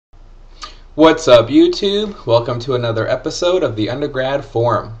What's up, YouTube? Welcome to another episode of the Undergrad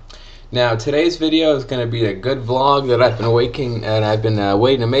Forum. Now, today's video is going to be a good vlog that I've been waiting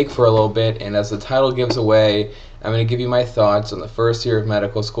to make for a little bit, and as the title gives away, I'm going to give you my thoughts on the first year of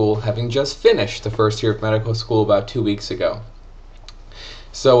medical school, having just finished the first year of medical school about 2 weeks ago.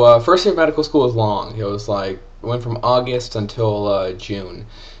 So, first year of medical school was long. It went from August until June.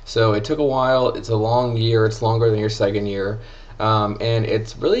 So it took a while. It's a long year. It's longer than your second year. And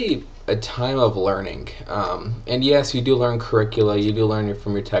it's really a time of learning. And yes, you do learn curricula, you do learn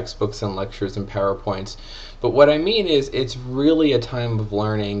from your textbooks and lectures and PowerPoints, but what I mean is it's really a time of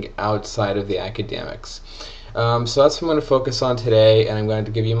learning outside of the academics. So that's what I'm going to focus on today, and I'm going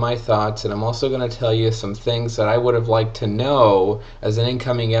to give you my thoughts, and I'm also going to tell you some things that I would have liked to know as an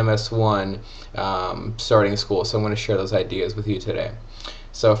incoming MS1 starting school, so I'm going to share those ideas with you today.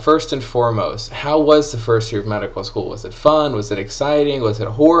 So first and foremost, how was the first year of medical school? Was it fun? Was it exciting? Was it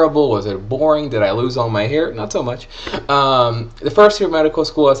horrible? Was it boring? Did I lose all my hair? Not so much. The first year of medical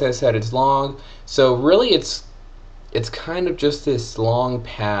school, as I said, it's long. So really it's kind of just this long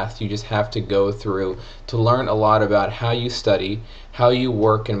path you just have to go through to learn a lot about how you study, how you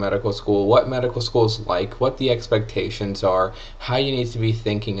work in medical school, what medical school is like, what the expectations are, how you need to be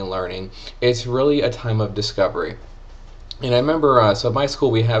thinking and learning. It's really a time of discovery. And I remember, so at my school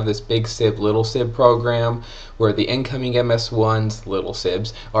we have this big SIB, little SIB program where the incoming MS1s, little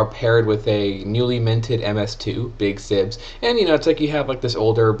SIBs, are paired with a newly minted MS2, big SIBs. And, it's like you have like this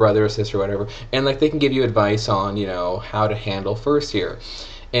older brother or sister or whatever, and like they can give you advice on, how to handle first year.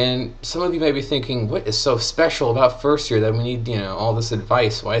 And some of you may be thinking, what is so special about first year that we need, all this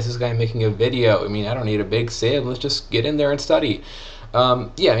advice? Why is this guy making a video? I mean, I don't need a big SIB. Let's just get in there and study.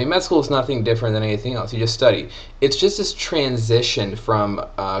 Med school is nothing different than anything else. You just study. It's just this transition from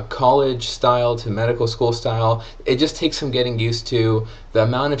college style to medical school style. It just takes some getting used to. The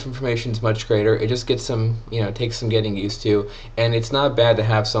amount of information is much greater. It just takes some getting used to. And it's not bad to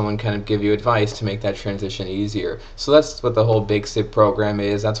have someone kind of give you advice to make that transition easier. So that's what the whole Big SIB program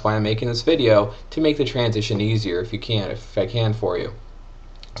is. That's why I'm making this video, to make the transition easier if I can for you.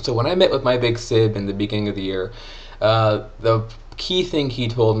 So when I met with my Big SIB in the beginning of the year, the key thing he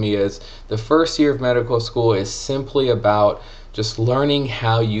told me is the first year of medical school is simply about just learning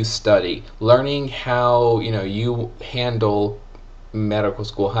how you study, learning how you handle medical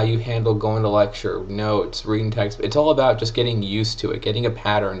school, how you handle going to lecture, notes, reading text. It's all about just getting used to it, getting a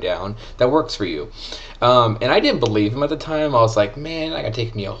pattern down that works for you. And I didn't believe him at the time. I was like, man, it could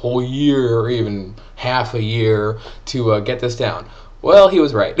take me a whole year or even half a year to get this down. Well, he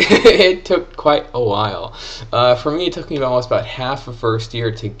was right. It took quite a while. For me, it took me almost about half a first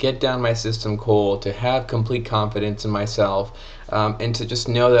year to get down my system cold, to have complete confidence in myself, and to just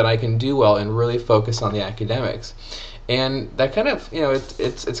know that I can do well and really focus on the academics. And that kind of,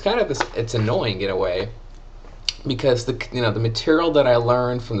 it's annoying in a way, because the material that I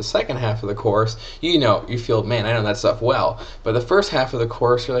learned from the second half of the course, you feel, man, I know that stuff well. But the first half of the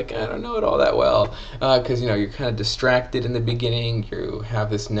course, you're like, I don't know it all that well, because you're kind of distracted in the beginning. You have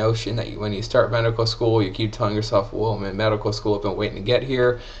this notion that when you start medical school, you keep telling yourself, well, I'm in medical school, I've been waiting to get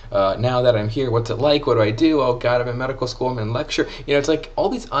here. Now that I'm here, what's it like? What do I do? Oh God, I'm in medical school, I'm in lecture. It's like all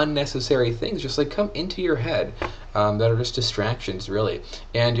these unnecessary things just like come into your head. That are just distractions, really.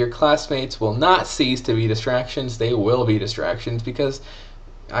 And your classmates will not cease to be distractions. They will be distractions, because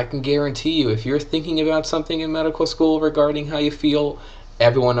I can guarantee you, if you're thinking about something in medical school regarding how you feel,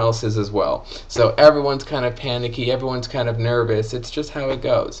 everyone else is as well. So everyone's kind of panicky, everyone's kind of nervous. It's just how it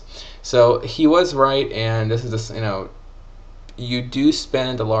goes. So he was right, and this is you do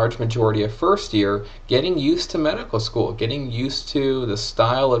spend a large majority of first year getting used to medical school, getting used to the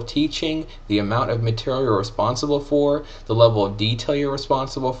style of teaching, the amount of material you're responsible for, the level of detail you're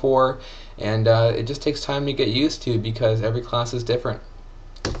responsible for, and it just takes time to get used to, because every class is different.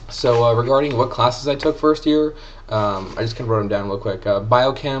 So regarding what classes I took first year, I just kind of wrote them down real quick.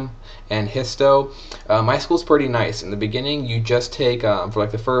 Biochem and Histo. My school's pretty nice. In the beginning, you just take, for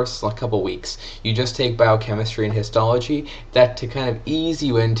like the first couple weeks, you just take biochemistry and histology, that to kind of ease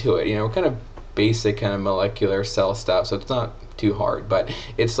you into it, kind of basic kind of molecular cell stuff, so it's not too hard, but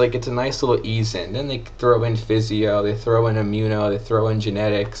it's a nice little ease in. Then they throw in physio, they throw in immuno, they throw in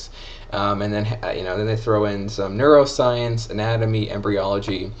genetics, and then then they throw in some neuroscience, anatomy,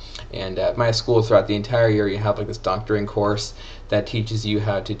 embryology. And at my school, throughout the entire year, you have like this doctoring course that teaches you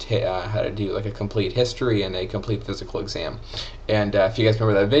how to do like a complete history and a complete physical exam. And if you guys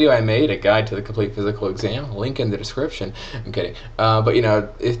remember that video I made, a guide to the complete physical exam, link in the description. I'm kidding. But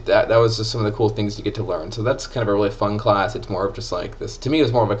that was just some of the cool things you get to learn. So that's kind of a really fun class. It's more of just like this. To me, it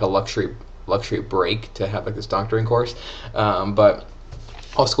was more of like a luxury break to have like this doctoring course. But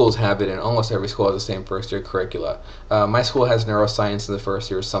all schools have it, and almost every school has the same first year curricula. My school has neuroscience in the first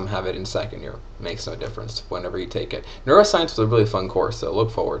year, some have it in second year. Makes no difference whenever you take it. Neuroscience was a really fun course, so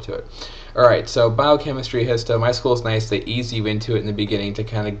look forward to it. Alright, so biochemistry, histo. My school is nice. They ease you into it in the beginning to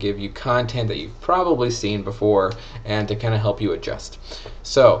kind of give you content that you've probably seen before and to kind of help you adjust.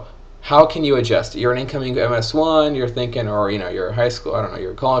 So, how can you adjust? You're an incoming MS1, you're thinking, or you're a high school, I don't know,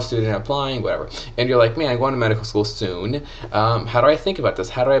 you're a college student applying, whatever, and you're like, man, I'm going to medical school soon. How do I think about this?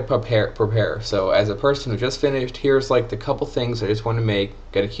 How do I prepare? So as a person who just finished, here's like the couple things I just want to make.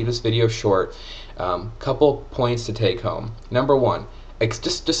 Got to keep this video short. Couple points to take home. Number one,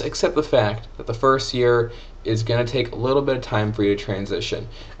 just accept the fact that the first year is going to take a little bit of time for you to transition.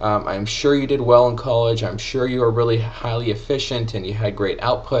 I'm sure you did well in college. I'm sure you were really highly efficient and you had great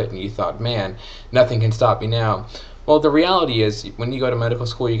output and you thought, man, nothing can stop me now. Well, the reality is, when you go to medical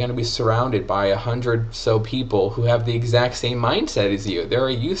school, you're going to be surrounded by 100 so people who have the exact same mindset as you. They're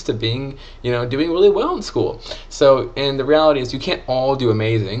used to being, doing really well in school. So, and the reality is, you can't all do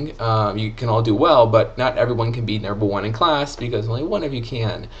amazing. You can all do well, but not everyone can be number one in class because only one of you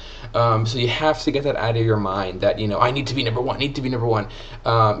can. So you have to get that out of your mind that, I need to be number one, need to be number one.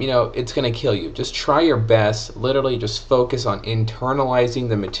 It's going to kill you. Just try your best. Literally just focus on internalizing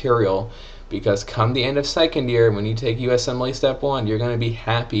the material. Because come the end of second year, when you take USMLE Step 1, you're going to be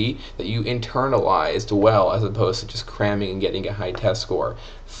happy that you internalized well as opposed to just cramming and getting a high test score.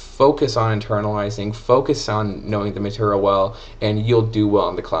 Focus on internalizing, focus on knowing the material well, and you'll do well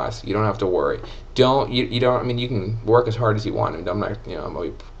in the class. You don't have to worry. You can work as hard as you want, and I'm not, I'm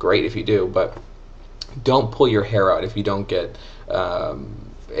going to be great if you do, but don't pull your hair out if you don't get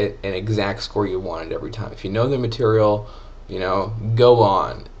an exact score you wanted every time. If you know the material, go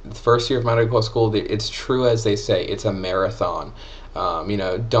on. The first year of medical school, it's true as they say, it's a marathon.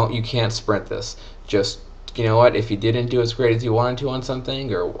 You can't sprint this. Just, if you didn't do as great as you wanted to on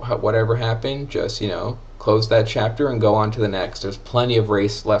something or whatever happened, just, close that chapter and go on to the next. There's plenty of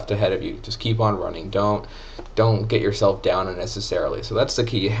race left ahead of you. Just keep on running. Don't get yourself down unnecessarily. So that's the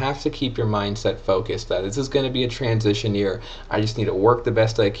key. You have to keep your mindset focused that this is going to be a transition year. I just need to work the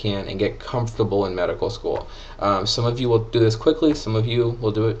best I can and get comfortable in medical school. Some of you will do this quickly. Some of you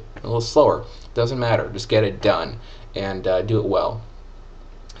will do it a little slower. Doesn't matter. Just get it done and do it well.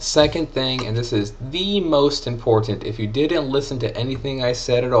 Second thing, and this is the most important, if you didn't listen to anything I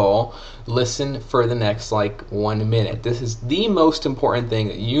said at all, listen for the next 1 minute. This is the most important thing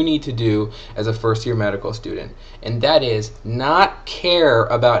that you need to do as a first year medical student, and that is not care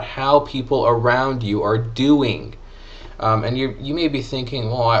about how people around you are doing. And you may be thinking,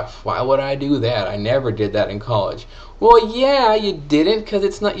 well, why would I do that? I never did that in college. Well, yeah, you didn't,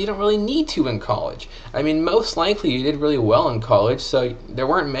 because you don't really need to in college. I mean, most likely you did really well in college, so there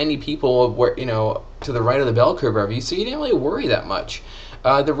weren't many people to the right of the bell curve of you, so you didn't really worry that much.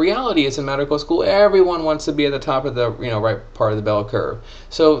 The reality is, in medical school, everyone wants to be at the top of the right part of the bell curve.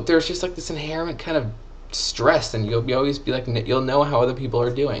 So there's just this inherent kind of stress, and you'll always be you'll know how other people are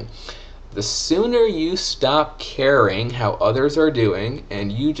doing. The sooner you stop caring how others are doing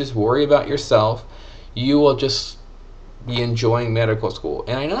and you just worry about yourself, you will just be enjoying medical school.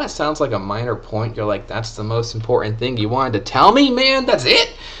 And I know that sounds like a minor point. You're like, that's the most important thing you wanted to tell me, man? That's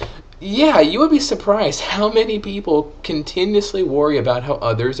it? Yeah, you would be surprised how many people continuously worry about how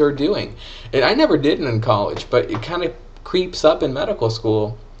others are doing. And I never did it in college, but it kind of creeps up in medical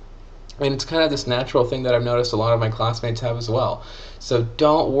school. And it's kind of this natural thing that I've noticed a lot of my classmates have as well. So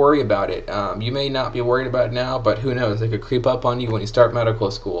don't worry about it. You may not be worried about it now, but who knows? It could creep up on you when you start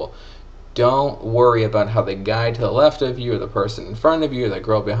medical school. Don't worry about how the guy to the left of you or the person in front of you or the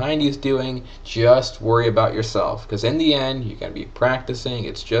girl behind you is doing. Just worry about yourself, because in the end, you're going to be practicing.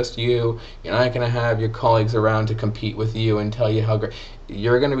 It's just you. You're not going to have your colleagues around to compete with you and tell you how great.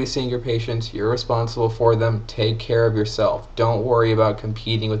 You're going to be seeing your patients. You're responsible for them. Take care of yourself. Don't worry about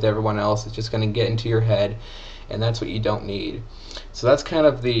competing with everyone else. It's just going to get into your head, and that's what you don't need. So that's kind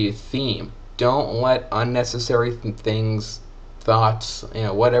of the theme. Don't let unnecessary things, thoughts,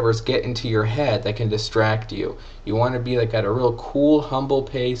 whatever's get into your head that can distract you. You want to be at a real cool, humble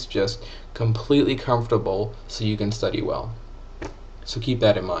pace, just completely comfortable so you can study well. So keep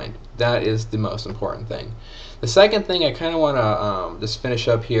that in mind. That is the most important thing. The second thing I kind of want to just finish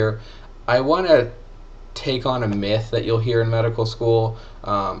up here, I want to take on a myth that you'll hear in medical school.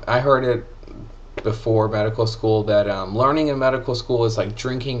 I heard it before medical school that learning in medical school is like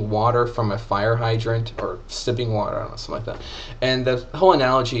drinking water from a fire hydrant or sipping water, I don't know, something like that. And the whole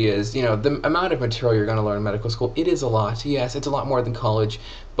analogy is, the amount of material you're going to learn in medical school, it is a lot. Yes, it's a lot more than college,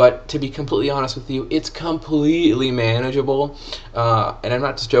 but to be completely honest with you, it's completely manageable. And I'm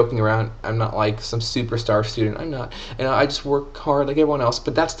not just joking around. I'm not like some superstar student. I'm not. I just work hard like everyone else,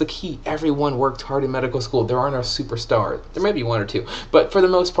 but that's the key. Everyone worked hard in medical school. There are no superstars. There may be one or two, but for the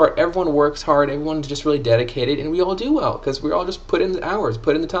most part, everyone works hard. Everyone's just really dedicated, and we all do well because we all just put in the hours,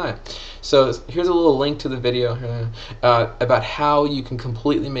 put in the time. So here's a little link to the video about how you can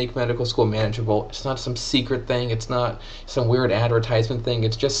completely make medical school manageable. It's not some secret thing. It's not some weird advertisement thing.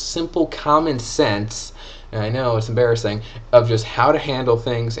 It's just simple common sense, and I know it's embarrassing, of just how to handle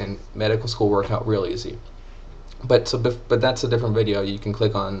things, and medical school work out real easy. But that's a different video you can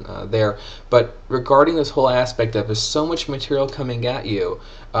click on there. But regarding this whole aspect of there's so much material coming at you,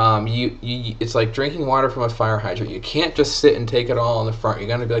 it's like drinking water from a fire hydrant. You can't just sit and take it all in the front. You're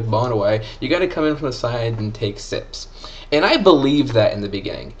gonna be like blown away. You got to come in from the side and take sips. And I believed that in the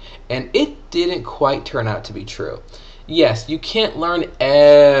beginning, and it didn't quite turn out to be true. Yes, you can't learn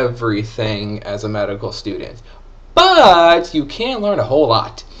everything as a medical student, but you can learn a whole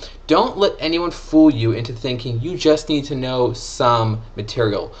lot. Don't let anyone fool you into thinking you just need to know some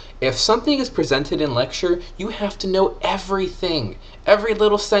material. If something is presented in lecture, you have to know everything, every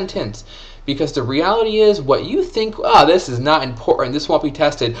little sentence. Because the reality is, what you think, oh, this is not important, this won't be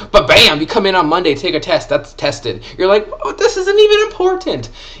tested, but bam, you come in on Monday, take a test, that's tested. You're like, oh, this isn't even important.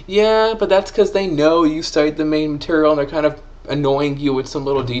 Yeah, but that's because they know you studied the main material and they're kind of annoying you with some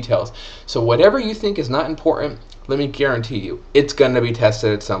little details. So whatever you think is not important, let me guarantee you, it's going to be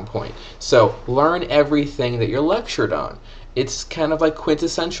tested at some point. So learn everything that you're lectured on. It's kind of like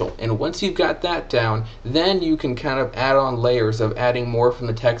quintessential. And once you've got that down, then you can kind of add on layers of adding more from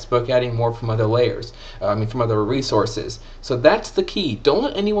the textbook, adding more from other layers, from other resources. So that's the key. Don't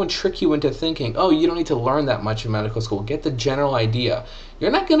let anyone trick you into thinking, oh, you don't need to learn that much in medical school. Get the general idea.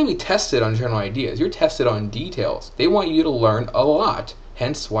 You're not going to be tested on general ideas. You're tested on details. They want you to learn a lot,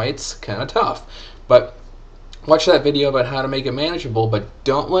 hence why it's kind of tough. But watch that video about how to make it manageable, but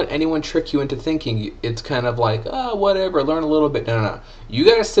don't let anyone trick you into thinking it's kind of like, oh, whatever, learn a little bit. No. You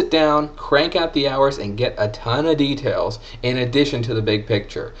got to sit down, crank out the hours, and get a ton of details in addition to the big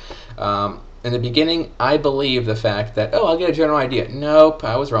picture. In the beginning, I believed the fact that, oh, I'll get a general idea. Nope,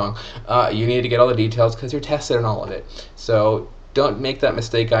 I was wrong. You need to get all the details because you're tested on all of it. So don't make that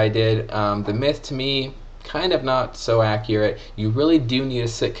mistake I did. The myth to me, kind of not so accurate. You really do need to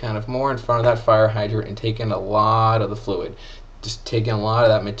sit kind of more in front of that fire hydrant and take in a lot of the fluid. Just take in a lot of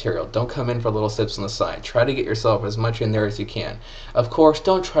that material. Don't come in for little sips on the side. Try to get yourself as much in there as you can. Of course,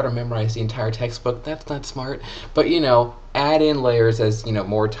 don't try to memorize the entire textbook. That's not smart. But, add in layers as,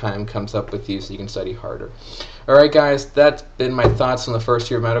 more time comes up with you so you can study harder. Alright guys, that's been my thoughts on the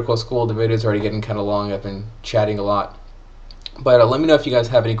first year of medical school. The video's already getting kind of long. I've been chatting a lot. But let me know if you guys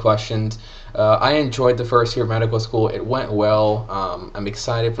have any questions. I enjoyed the first year of medical school. It went well. I'm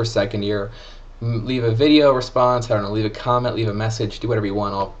excited for second year. Leave a video response, I don't know, leave a comment, leave a message, do whatever you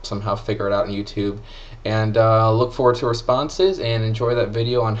want. I'll somehow figure it out on YouTube. And look forward to responses and enjoy that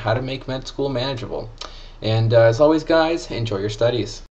video on how to make med school manageable. And as always guys, enjoy your studies.